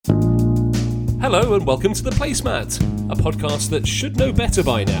Hello and welcome to The Placemat, a podcast that should know better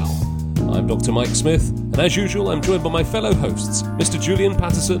by now. I'm Dr. Mike Smith, and as usual I'm joined by my fellow hosts, Mr. Julian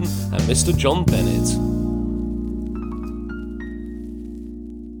Patterson and Mr. John Bennett.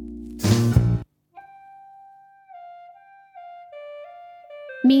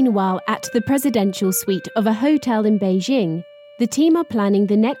 Meanwhile, at the presidential suite of a hotel in Beijing, the team are planning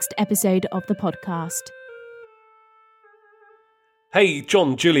the next episode of the podcast. Hey,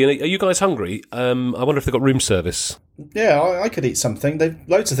 John, Julian, are you guys hungry? I wonder if they've got room service. Yeah, I could eat something. They've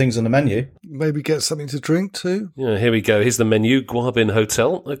loads of things on the menu. Maybe get something to drink too? Yeah, here we go. Here's the menu, Guabin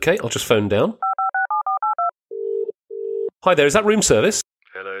Hotel. Okay, I'll just phone down. Hi there, is that room service?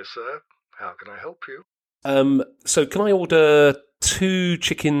 Hello, sir. How can I help you? So can I order 2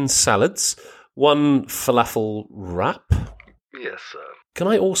 chicken salads, 1 falafel wrap? Yes, sir. Can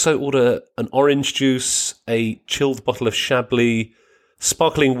I also order an orange juice, a chilled bottle of Chablis,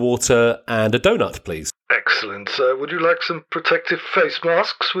 sparkling water, and a donut, please? Excellent, sir. Would you like some protective face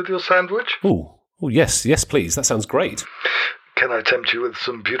masks with your sandwich? Oh, yes, please. That sounds great. Can I tempt you with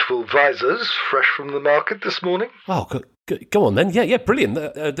some beautiful visors, fresh from the market this morning? Oh, go on then. Yeah,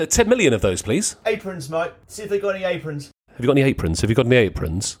 brilliant. 10 million of those, please. Aprons, mate. See if they've got any aprons. Have you got any aprons?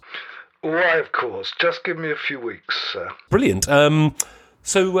 Why, of course. Just give me a few weeks, sir. Brilliant.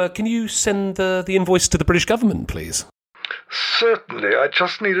 So can you send the invoice to the British government, please? Certainly. I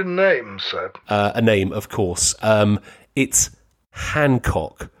just need a name, sir. A name, of course. It's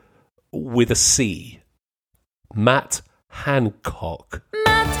Hancock with a C. Matt Hancock.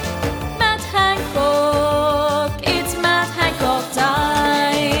 Matt Hancock. It's Matt Hancock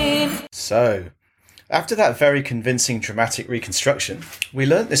time. So, after that very convincing dramatic reconstruction, we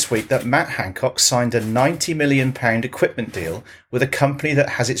learnt this week that Matt Hancock signed a £90 million equipment deal with a company that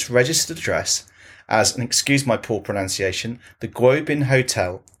has its registered address as, and excuse my poor pronunciation, the Guobin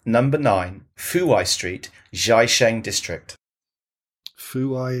Hotel, number 9, Fuwai Street, Jiaisheng District.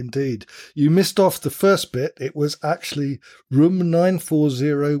 Fuwai indeed. You missed off the first bit. It was actually room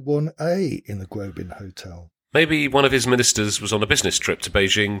 9401A in the Guobin Hotel. Maybe one of his ministers was on a business trip to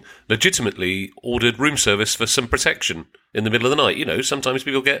Beijing, legitimately ordered room service for some protection in the middle of the night. You know, sometimes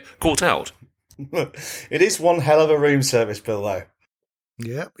people get caught out. It is one hell of a room service bill, though.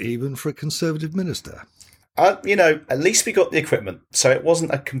 Yeah, even for a Conservative minister. At least we got the equipment, so it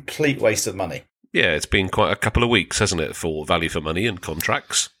wasn't a complete waste of money. Yeah, it's been quite a couple of weeks, hasn't it, for value for money and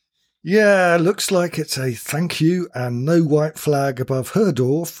contracts? Yeah, looks like it's a thank you and no white flag above her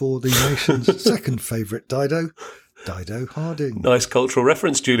door for the nation's second favourite Dido Harding. Nice cultural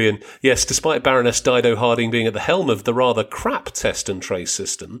reference, Julian. Yes, despite Baroness Dido Harding being at the helm of the rather crap test and trace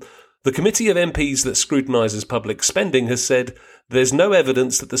system, the committee of MPs that scrutinises public spending has said there's no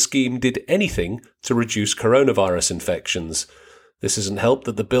evidence that the scheme did anything to reduce coronavirus infections. This hasn't helped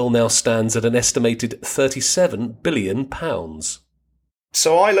that the bill now stands at an estimated £37 billion.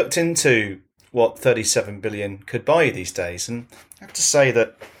 So I looked into what 37 billion could buy you these days, and I have to say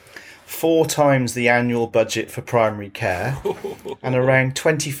that 4 times the annual budget for primary care and around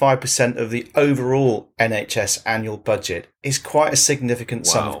 25% of the overall NHS annual budget is quite a significant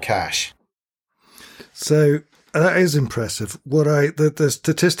sum of cash. So that is impressive. The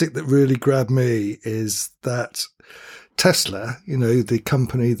statistic that really grabbed me is that Tesla, the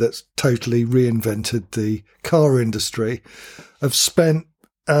company that's totally reinvented the car industry, have spent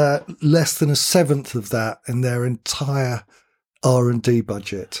less than 1/7 of that in their entire R&D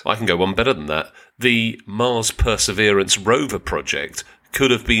budget. I can go one better than that. The Mars Perseverance rover project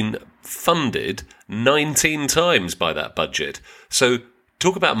could have been funded 19 times by that budget. So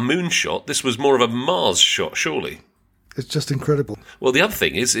talk about moonshot. This was more of a Mars shot, surely. It's just incredible. Well, the other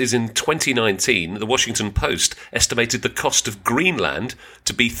thing is in 2019, the Washington Post estimated the cost of Greenland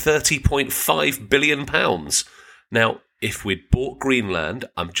to be £30.5 billion. Now, if we'd bought Greenland,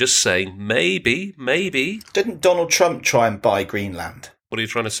 I'm just saying, maybe. Didn't Donald Trump try and buy Greenland? What are you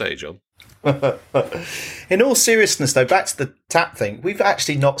trying to say, John? In all seriousness, though, back to the TAP thing, we've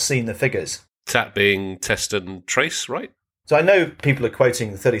actually not seen the figures. TAP being test and trace, right? So I know people are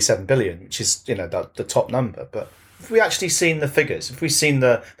quoting the 37 billion, which is, the top number, but have we actually seen the figures? Have we seen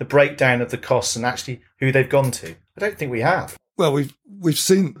the breakdown of the costs and actually who they've gone to? I don't think we have. Well, we've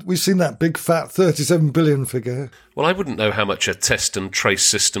seen that big fat 37 billion figure. Well, I wouldn't know how much a test and trace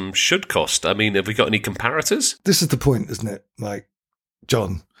system should cost. I mean, have we got any comparators? This is the point, isn't it, Mike?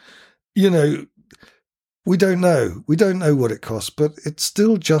 John, we don't know. We don't know what it costs, but it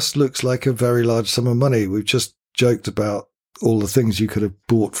still just looks like a very large sum of money. We've just joked about all the things you could have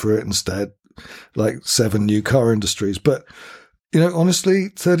bought for it instead, like 7 new car industries. But, honestly,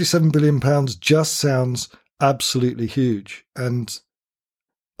 £37 billion just sounds absolutely huge. And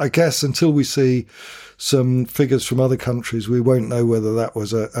I guess until we see some figures from other countries, we won't know whether that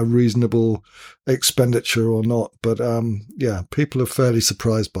was a reasonable expenditure or not. But yeah, people are fairly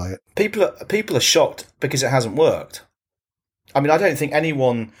surprised by it. People are shocked because it hasn't worked. I mean, I don't think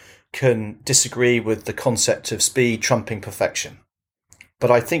anyone can disagree with the concept of speed trumping perfection. But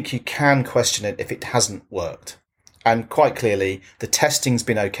I think you can question it if it hasn't worked. And quite clearly, the testing's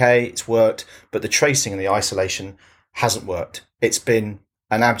been okay, it's worked, but the tracing and the isolation hasn't worked. It's been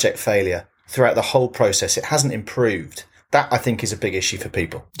an abject failure throughout the whole process. It hasn't improved. That, I think, is a big issue for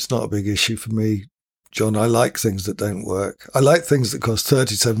people. It's not a big issue for me, John. I like things that don't work. I like things that cost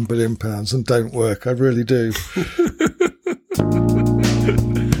 £37 billion and don't work. I really do.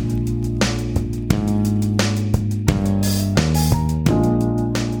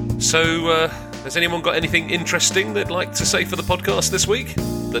 So, has anyone got anything interesting they'd like to say for the podcast this week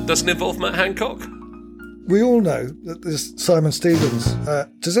that doesn't involve Matt Hancock? We all know that there's Simon Stevens.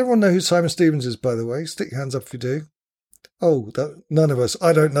 Does everyone know who Simon Stevens is, by the way? Stick your hands up if you do. Oh, none of us.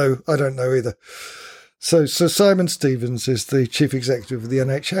 I don't know either. So Simon Stevens is the chief executive of the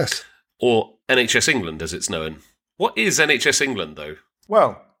NHS. Or NHS England, as it's known. What is NHS England, though?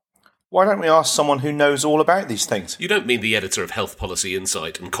 Well, why don't we ask someone who knows all about these things? You don't mean the editor of Health Policy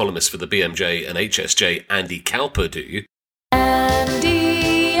Insight and columnist for the BMJ and HSJ, Andy Cowper, do you? Andy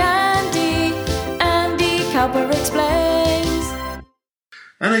Cowper explains.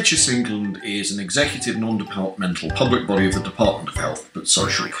 NHS England is an executive non-departmental public body of the Department of Health but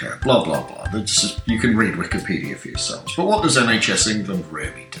Social Care, blah blah blah. You can read Wikipedia for yourselves. But what does NHS England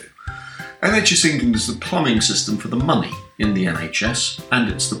really do? NHS England is the plumbing system for the money in the NHS, and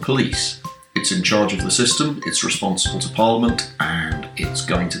it's the police. It's in charge of the system, it's responsible to Parliament, and it's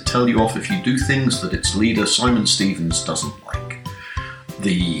going to tell you off if you do things that its leader, Simon Stevens, doesn't like.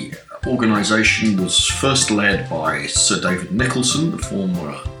 The organisation was first led by Sir David Nicholson, the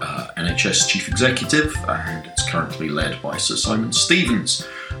former NHS chief executive, and it's currently led by Sir Simon Stevens.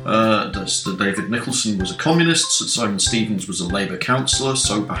 Sir David Nicholson was a communist, Sir Simon Stevens was a Labour councillor,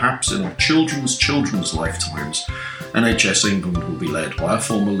 so perhaps in our children's lifetimes, NHS England will be led by a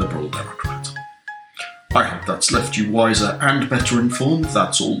former Liberal Democrat. I hope that's left you wiser and better informed.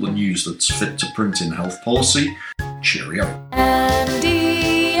 That's all the news that's fit to print in health policy. Cheerio.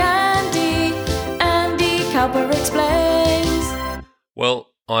 Andy Cowper explains. Well,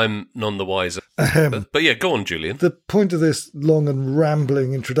 I'm none the wiser. But yeah, go on, Julian. The point of this long and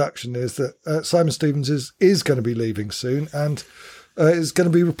rambling introduction is that Simon Stevens is going to be leaving soon and is going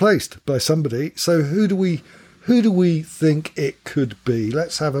to be replaced by somebody. So who do we think it could be?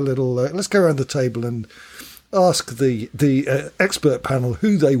 Let's have a little. Let's go around the table and ask the expert panel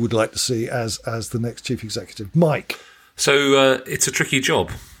who they would like to see as the next chief executive. Mike. So it's a tricky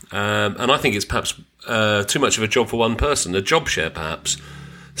job, and I think it's perhaps too much of a job for one person. A job share, perhaps.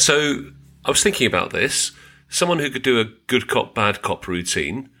 So I was thinking about this. Someone who could do a good cop, bad cop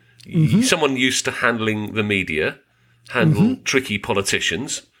routine. Mm-hmm. Someone used to handling the media, handle tricky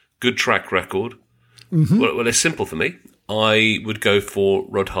politicians, good track record. Mm-hmm. Well, it's simple for me. I would go for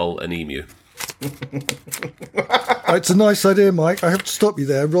Rod Hull and Emu. It's a nice idea, Mike. I have to stop you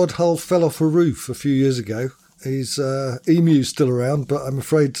there. Rod Hull fell off a roof a few years ago. He's Emu's still around, but I'm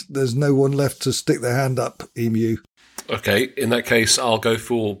afraid there's no one left to stick their hand up, Emu. Okay, in that case, I'll go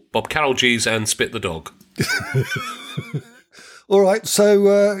for Bob Carolgees and Spit the Dog. All right, so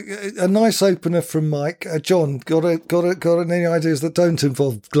a nice opener from Mike. John, got any ideas that don't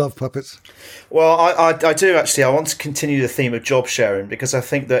involve glove puppets? Well, I do actually. I want to continue the theme of job sharing because I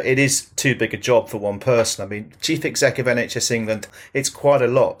think that it is too big a job for one person. I mean, Chief Exec of NHS England, it's quite a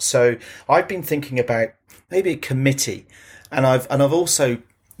lot. So I've been thinking about maybe a committee, and I've also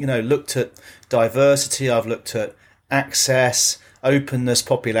looked at diversity. I've looked at access, openness,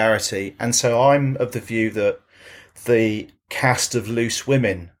 popularity, and so I'm of the view that the cast of loose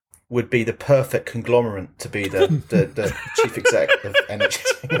women would be the perfect conglomerate to be the chief exec of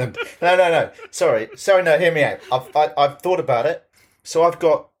NHS England. No. Sorry, no, hear me out. I've thought about it. So I've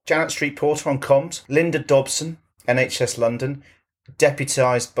got Janet Street Porter on comms, Linda Dobson, NHS London,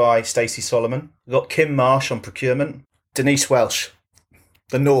 deputised by Stacey Solomon. We've got Kim Marsh on procurement, Denise Welsh,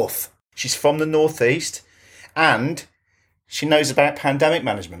 the North. She's from the North East, and she knows about pandemic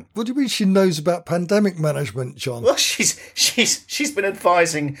management. What do you mean she knows about pandemic management, John? Well, she's been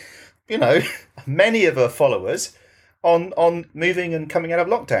advising, many of her followers on moving and coming out of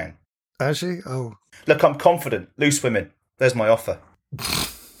lockdown. Has she? Oh. Look, I'm confident. Loose women. There's my offer.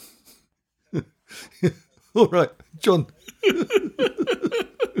 All right, John.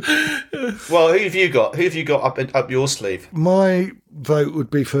 Well, who have you got? Who have you got up your sleeve? My vote would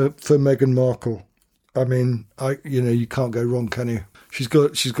be for Meghan Markle. I mean, you can't go wrong, can you? She's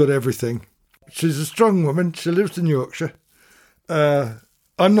got everything. She's a strong woman. She lives in Yorkshire. I'm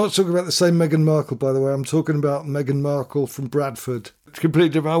not talking about the same Meghan Markle, by the way. I'm talking about Meghan Markle from Bradford. It's completely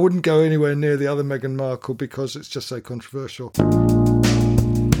different. I wouldn't go anywhere near the other Meghan Markle because it's just so controversial.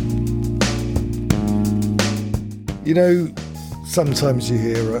 You know, sometimes you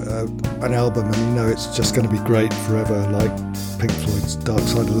hear an album and you know it's just going to be great forever, like Pink Floyd's Dark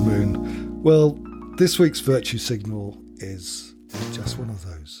Side of the Moon. Well, this week's Virtue Signal is just one of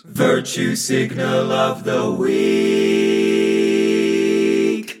those. Virtue Signal of the Week.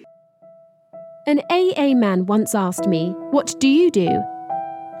 An AA man once asked me, "What do you do?"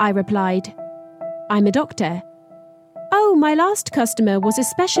 I replied, "I'm a doctor." "Oh, my last customer was a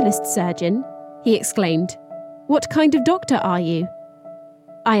specialist surgeon," he exclaimed. "What kind of doctor are you?"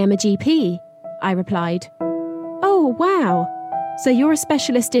 "I am a GP," I replied. "Oh, wow. So you're a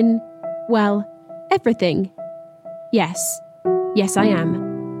specialist in, well, everything?" Yes, I am.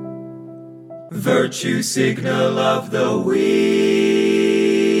 Virtue Signal of the Week.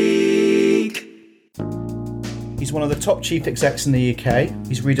 He's one of the top chief execs in the UK.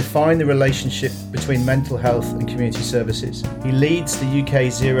 He's redefined the relationship between mental health and community services. He leads the UK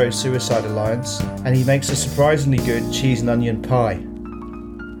Zero Suicide Alliance, and he makes a surprisingly good cheese and onion pie.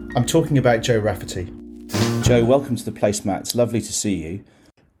 I'm talking about Joe Rafferty. Joe, welcome to the placemat. It's lovely to see you.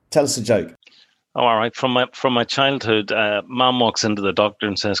 Tell us a joke. Oh, all right. From my childhood, Mum walks into the doctor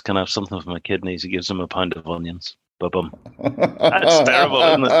and says, "Can I have something for my kidneys?" He gives him a pound of onions. Ba-bum. That's terrible,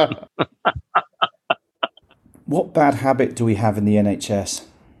 isn't it? What bad habit do we have in the NHS?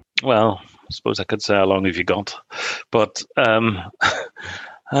 Well, I suppose I could say how long have you got, but well,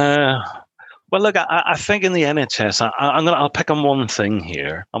 look, I think in the NHS, I'll pick on one thing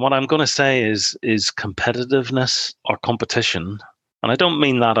here, and what I'm going to say is competitiveness or competition. And I don't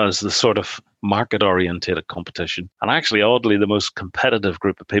mean that as the sort of market-orientated competition. And actually, oddly, the most competitive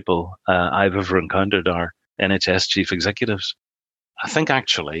group of people I've ever encountered are NHS chief executives. I think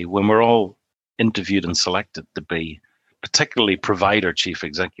actually, when we're all interviewed and selected to be particularly provider chief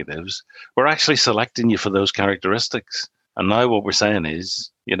executives, we're actually selecting you for those characteristics. And now what we're saying is,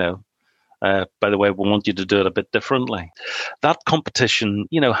 by the way, we want you to do it a bit differently. That competition,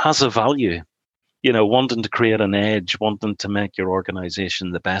 has a value. Wanting to create an edge, wanting to make your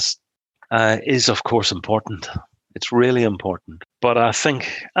organization the best is, of course, important. It's really important. But I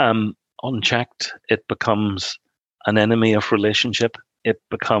think unchecked, it becomes an enemy of relationship. It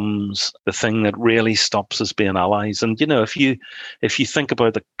becomes the thing that really stops us being allies. And, if you think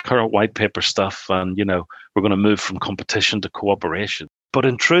about the current white paper stuff and, we're going to move from competition to cooperation. But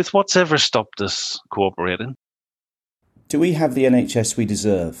in truth, what's ever stopped us cooperating? Do we have the NHS we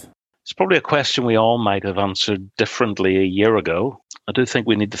deserve? It's probably a question we all might have answered differently a year ago. I do think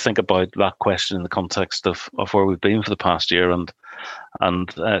we need to think about that question in the context of where we've been for the past year and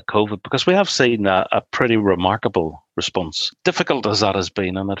COVID, because we have seen a pretty remarkable response. Difficult as that has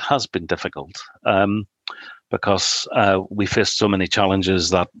been, and it has been difficult because we faced so many challenges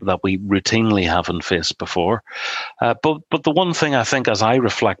that we routinely haven't faced before. But the one thing I think, as I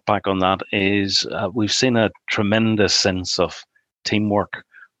reflect back on that, is we've seen a tremendous sense of teamwork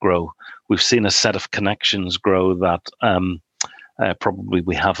grow. We've seen a set of connections grow that probably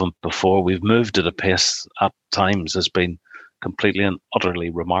we haven't before. We've moved at a pace at times has been completely and utterly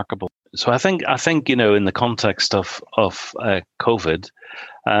remarkable. So I think in the context of COVID,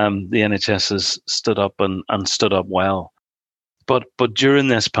 the NHS has stood up and stood up well. But during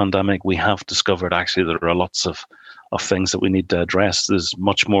this pandemic, we have discovered actually there are lots of things that we need to address. There's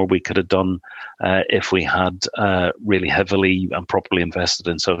much more we could have done if we had really heavily and properly invested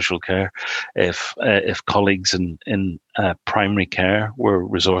in social care, if colleagues in primary care were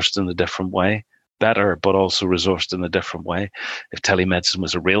resourced in a different way, better, but also resourced in a different way. If telemedicine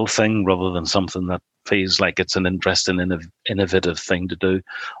was a real thing rather than something that feels like it's an interesting, innovative thing to do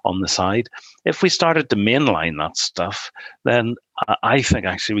on the side. If we started to mainline that stuff, then I think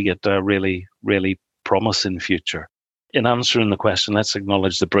actually we get a really, really promising future. In answering the question, let's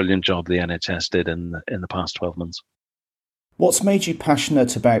acknowledge the brilliant job the NHS did in the past 12 months. What's made you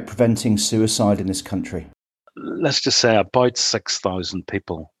passionate about preventing suicide in this country? Let's just say about 6,000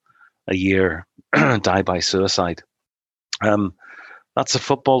 people a year die by suicide. That's a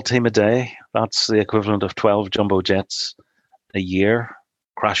football team a day. That's the equivalent of 12 jumbo jets a year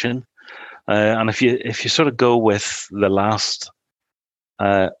crashing. And if you sort of go with the last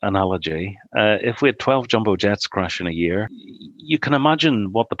analogy, if we had 12 jumbo jets crashing a year, you can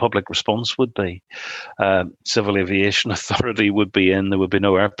imagine what the public response would be. Civil Aviation Authority would be in. There would be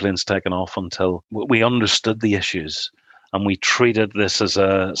no airplanes taken off until we understood the issues and we treated this as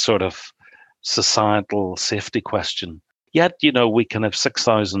a sort of societal safety question. Yet, we can have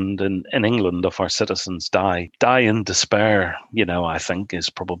 6,000 in England of our citizens die in despair, I think is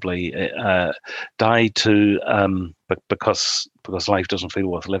probably die because life doesn't feel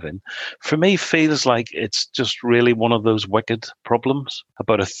worth living. For me, feels like it's just really one of those wicked problems.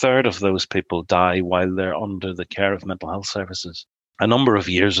 About a third of those people die while they're under the care of mental health services. A number of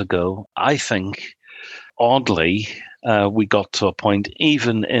years ago, I think, oddly, we got to a point,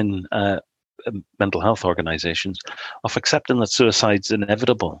 even in mental health organizations, of accepting that suicide's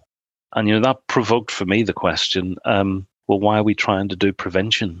inevitable. And, that provoked for me the question, well, why are we trying to do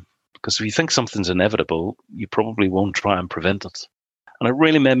prevention? Because if you think something's inevitable, you probably won't try and prevent it. And it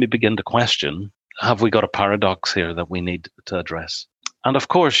really made me begin to question, have we got a paradox here that we need to address? And of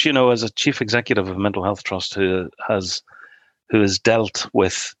course, as a chief executive of a mental health trust who has dealt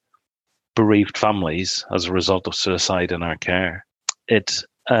with bereaved families as a result of suicide in our care, it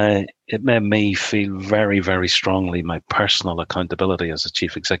made me feel very, very strongly my personal accountability as a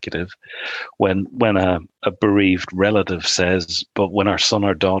chief executive when a bereaved relative says, but when our son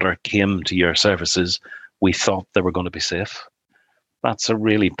or daughter came to your services, we thought they were going to be safe. That's a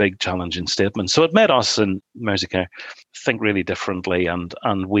really big challenging statement. So it made us in Merseycare think really differently, and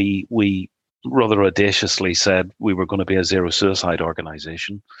we rather audaciously said we were going to be a zero suicide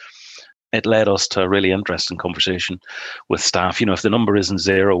organisation. It led us to a really interesting conversation with staff. If the number isn't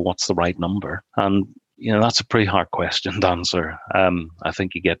zero, what's the right number? And, that's a pretty hard question to answer. I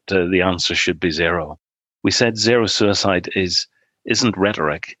think you get the answer should be zero. We said zero suicide isn't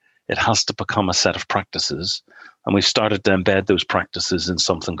rhetoric. It has to become a set of practices. And we've started to embed those practices in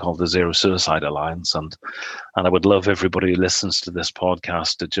something called the Zero Suicide Alliance. And I would love everybody who listens to this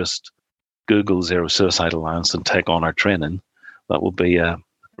podcast to just Google Zero Suicide Alliance and take on our training. That will be a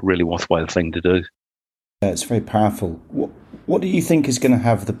really worthwhile thing to do. It's very powerful. What do you think is going to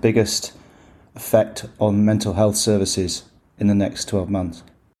have the biggest effect on mental health services in the next 12 months?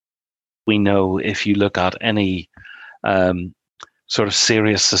 We know if you look at any sort of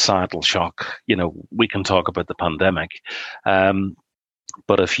serious societal shock, we can talk about the pandemic,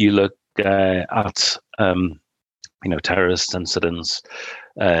 but if you look at terrorist incidents,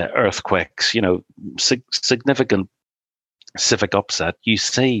 earthquakes, significant civic upset, you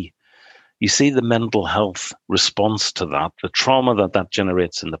see the mental health response to that, the trauma that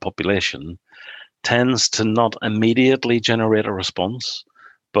generates in the population tends to not immediately generate a response,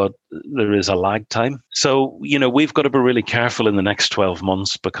 but there is a lag time. So, we've got to be really careful in the next 12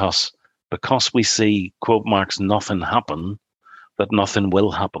 months because we see, quote marks, nothing happen, that nothing will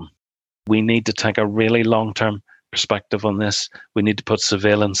happen. We need to take a really long-term perspective on this. We need to put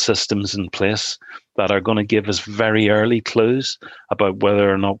surveillance systems in place that are going to give us very early clues about whether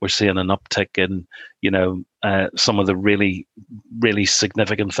or not we're seeing an uptick in, some of the really, really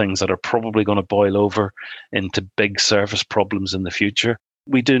significant things that are probably going to boil over into big service problems in the future.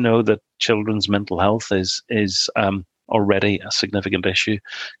 We do know that children's mental health is already a significant issue.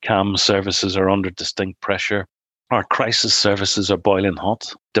 CAM services are under distinct pressure. Our crisis services are boiling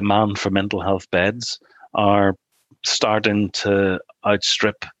hot. Demand for mental health beds are starting to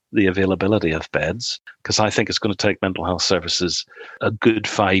outstrip the availability of beds, because I think it's going to take mental health services a good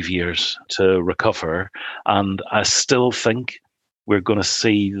 5 years to recover. And I still think we're going to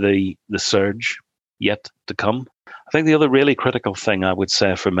see the surge yet to come. I think the other really critical thing I would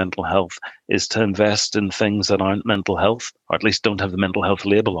say for mental health is to invest in things that aren't mental health, or at least don't have the mental health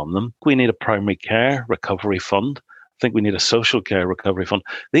label on them. We need a primary care recovery fund. I think we need a social care recovery fund.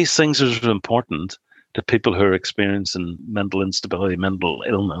 These things are important to people who are experiencing mental instability, mental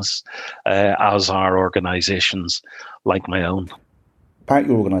illness, as are organisations like my own. About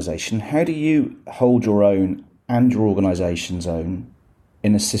your organisation, how do you hold your own and your organisation's own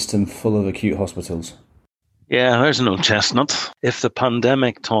in a system full of acute hospitals? Yeah, there's no chestnut. If the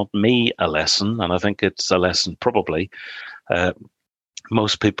pandemic taught me a lesson, and I think it's a lesson probably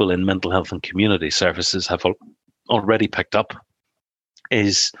most people in mental health and community services have already picked up,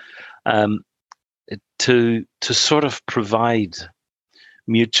 is to sort of provide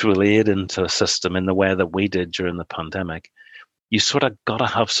mutual aid into a system in the way that we did during the pandemic. You sort of got to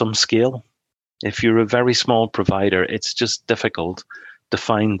have some scale. If you're a very small provider, it's just difficult to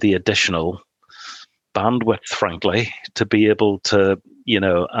find the additional bandwidth, frankly, to be able to,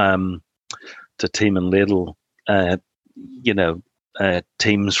 to team and ladle,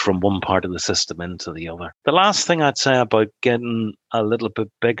 teams from one part of the system into the other. The last thing I'd say about getting a little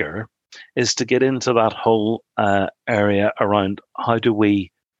bit bigger is to get into that whole area around how do we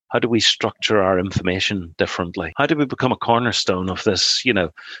How do we structure our information differently? How do we become a cornerstone of this,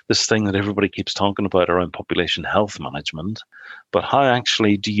 this thing that everybody keeps talking about around population health management? But how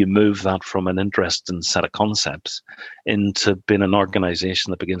actually do you move that from an interesting set of concepts into being an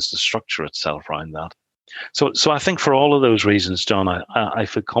organization that begins to structure itself around that? So I think for all of those reasons, John, I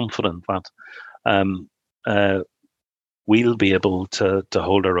feel confident that we'll be able to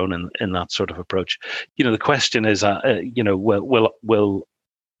hold our own in that sort of approach. The question is, will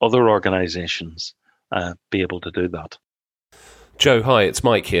other organizations be able to do that? Joe, hi, it's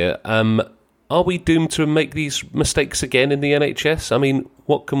Mike here. Are we doomed to make these mistakes again in the NHS? I mean,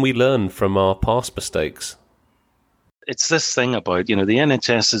 what can we learn from our past mistakes? It's this thing about, the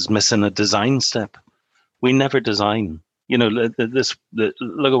NHS is missing a design step. We never design. Look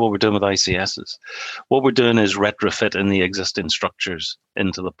at what we're doing with ICSs. What we're doing is retrofitting the existing structures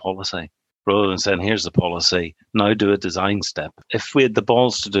into the policy, rather than saying, here's the policy, now do a design step. If we had the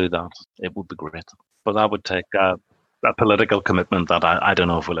balls to do that, it would be great. But that would take a political commitment that I don't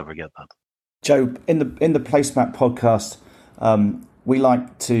know if we'll ever get that. Joe, in the Placemat podcast, we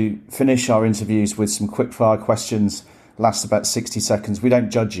like to finish our interviews with some quick-fire questions. Lasts about 60 seconds. We don't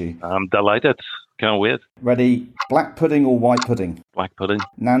judge you. I'm delighted. Can't wait. Ready? Black pudding or white pudding? Black pudding.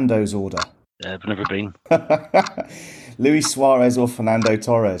 Nando's order. I've never been. Luis Suarez or Fernando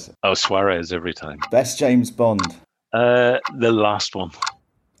Torres? Oh, Suarez every time. Best James Bond? The last one.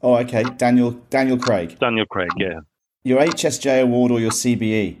 Oh, okay. Daniel Craig. Daniel Craig, yeah. Your HSJ award or your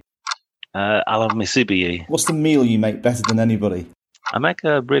CBE? I'll have my CBE. What's the meal you make better than anybody? I make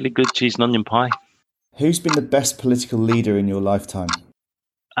a really good cheese and onion pie. Who's been the best political leader in your lifetime?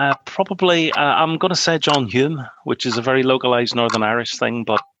 Probably, I'm going to say John Hume, which is a very localised Northern Irish thing,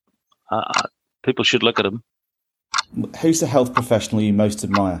 but people should look at him. Who's the health professional you most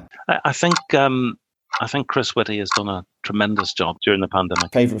admire? I think Chris Whitty has done a tremendous job during the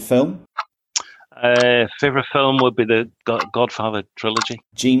pandemic. Favourite film? Favourite film would be the Godfather trilogy.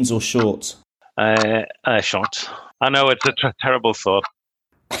 Jeans or shorts? Shorts. I know it's a terrible thought.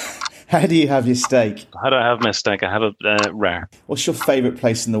 How do you have your steak? How do I have my steak? I have it rare. What's your favourite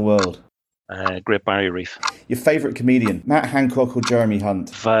place in the world? Great Barrier Reef. Your favourite comedian? Matt Hancock or Jeremy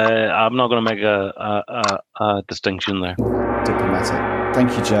Hunt? I'm not going to make a distinction there. Diplomatic.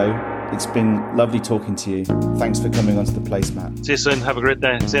 Thank you, Joe. It's been lovely talking to you. Thanks for coming onto the Placemat. See you soon. Have a great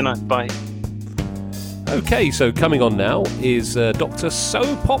day. See you now. Bye. Okay, so coming on now is Doctor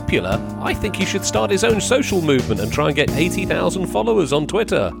So Popular, I think he should start his own social movement and try and get 80,000 followers on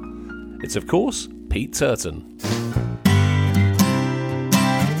Twitter. It's, of course, Pete Turton.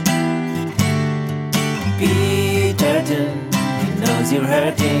 Pete Turton, he knows you're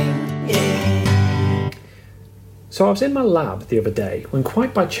hurting, yeah. So I was in my lab the other day when,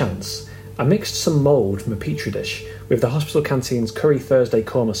 quite by chance, I mixed some mould from a petri dish with the hospital canteen's curry Thursday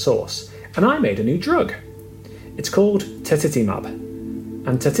korma sauce, and I made a new drug. It's called Tetitimab,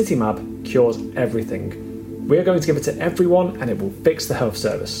 and Tetitimab cures everything. We're going to give it to everyone and it will fix the health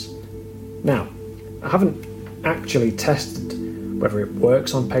service. Now, I haven't actually tested whether it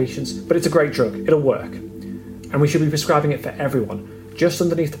works on patients, but it's a great drug, it'll work. And we should be prescribing it for everyone, just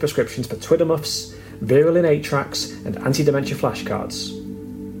underneath the prescriptions for Twitter muffs, Virulin 8 tracks and anti-dementia flashcards.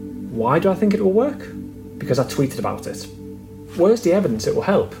 Why do I think it will work? Because I tweeted about it. Where's the evidence it will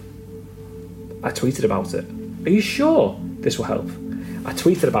help? I tweeted about it. Are you sure this will help? I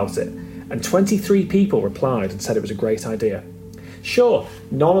tweeted about it, and 23 people replied and said it was a great idea. Sure,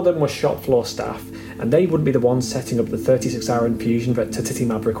 none of them were shop floor staff, and they wouldn't be the ones setting up the 36-hour infusion that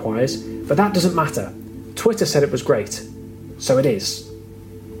Tetitimab requires, but that doesn't matter. Twitter said it was great, so it is.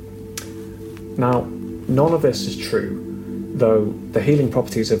 Now, none of this is true, though the healing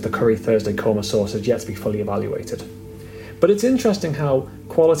properties of the curry Thursday korma sauce has yet to be fully evaluated. But it's interesting how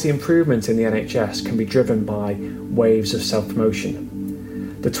quality improvement in the NHS can be driven by waves of self-promotion.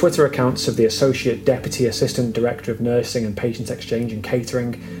 The Twitter accounts of the Associate Deputy Assistant Director of Nursing and Patient Exchange and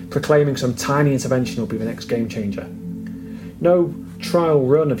Catering proclaiming some tiny intervention will be the next game changer. No trial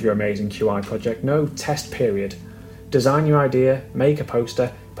run of your amazing QI project, no test period. Design your idea, make a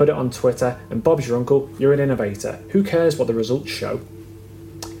poster, put it on Twitter, and Bob's your uncle, you're an innovator. Who cares what the results show?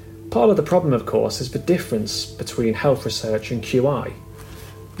 Part of the problem, of course, is the difference between health research and QI.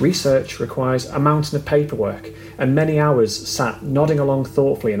 Research requires a mountain of paperwork and many hours sat nodding along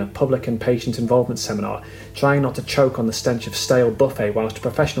thoughtfully in a public and patient involvement seminar, trying not to choke on the stench of stale buffet whilst a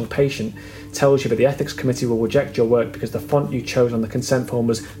professional patient tells you that the ethics committee will reject your work because the font you chose on the consent form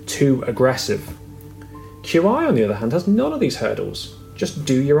was too aggressive. QI, on the other hand, has none of these hurdles. Just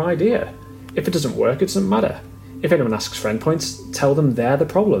do your idea. If it doesn't work, it doesn't matter. If anyone asks for endpoints, tell them they're the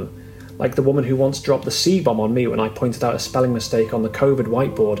problem. like the woman who once dropped the C-bomb on me when I pointed out a spelling mistake on the COVID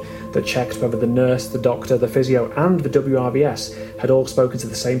whiteboard that checked whether the nurse, the doctor, the physio and the WRBS had all spoken to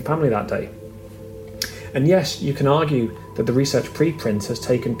the same family that day. And yes, you can argue that the research preprint has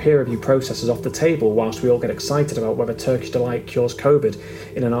taken peer review processes off the table whilst we all get excited about whether Turkish Delight cures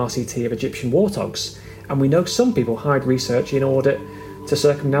COVID in an RCT of Egyptian warthogs. And we know some people hide research in order to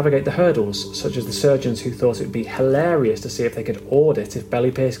circumnavigate the hurdles, such as the surgeons who thought it would be hilarious to see if they could audit if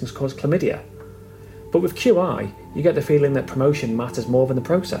belly piercings caused chlamydia. But with QI, you get the feeling that promotion matters more than the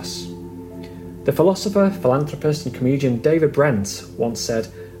process. The philosopher, philanthropist and comedian David Brent once said,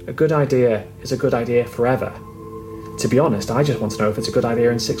 "A good idea is a good idea forever." To be honest, I just want to know if it's a good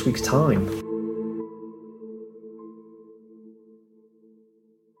idea in 6 weeks' time.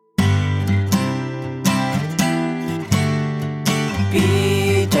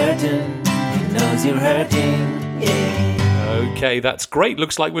 Be certain he knows you're hurting, yeah. Okay, that's great.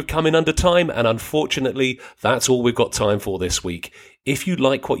 Looks like we've come in under time, and unfortunately, that's all we've got time for this week. If you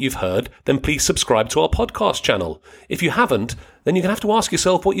like what you've heard, then please subscribe to our podcast channel. If you haven't, then you're going to have to ask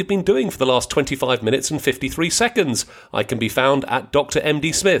yourself what you've been doing for the last 25 minutes and 53 seconds. I can be found at Dr.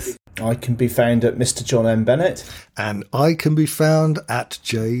 MD Smith. I can be found at Mr. John M. Bennett. And I can be found at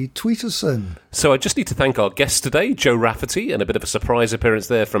J. Tweeterson. So I just need to thank our guests today, Joe Rafferty, and a bit of a surprise appearance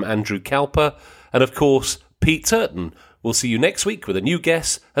there from Andrew Cowper, and of course, Pete Turton. We'll see you next week with a new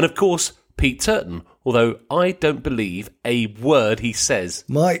guest, and of course, Pete Turton, although I don't believe a word he says.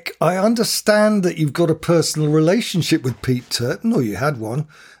 Mike, I understand that you've got a personal relationship with Pete Turton, or you had one,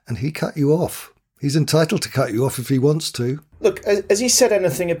 and he cut you off. He's entitled to cut you off if he wants to. Look, has he said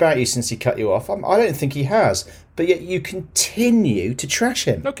anything about you since he cut you off? I don't think he has, but yet you continue to trash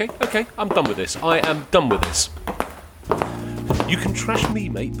him. Okay, I'm done with this. I am done with this. You can trash me,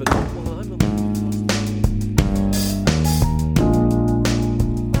 mate, but not while I'm on.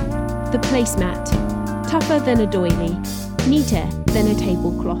 The placemat. Tougher than a doily. Neater than a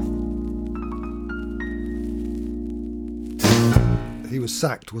tablecloth. He was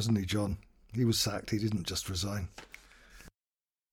sacked, wasn't he, John? He was sacked. He didn't just resign.